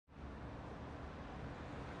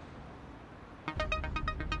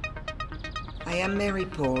I am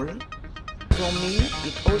Maripol. For me,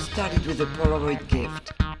 it all started with a Polaroid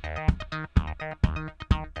gift.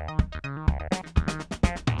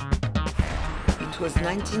 It was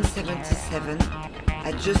 1977.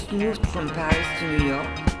 I just moved from Paris to New York,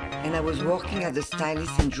 and I was working as a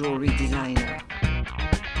stylist and jewelry designer.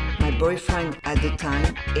 My boyfriend at the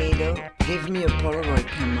time, Edo, gave me a Polaroid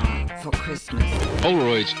camera for Christmas.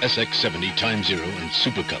 Polaroid's SX70 x0 in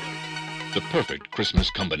Supercolor. The perfect Christmas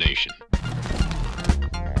combination.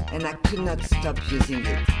 And I could not stop using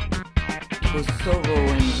it. It was so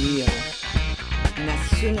raw and real. And as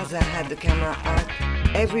soon as I had the camera out,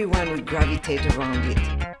 everyone would gravitate around it.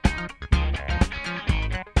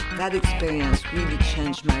 That experience really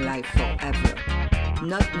changed my life forever,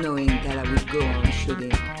 not knowing that I would go on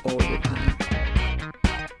shooting all the time.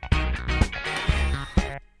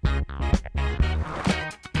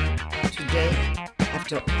 Today,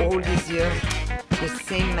 after all these years, the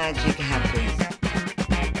same magic happens.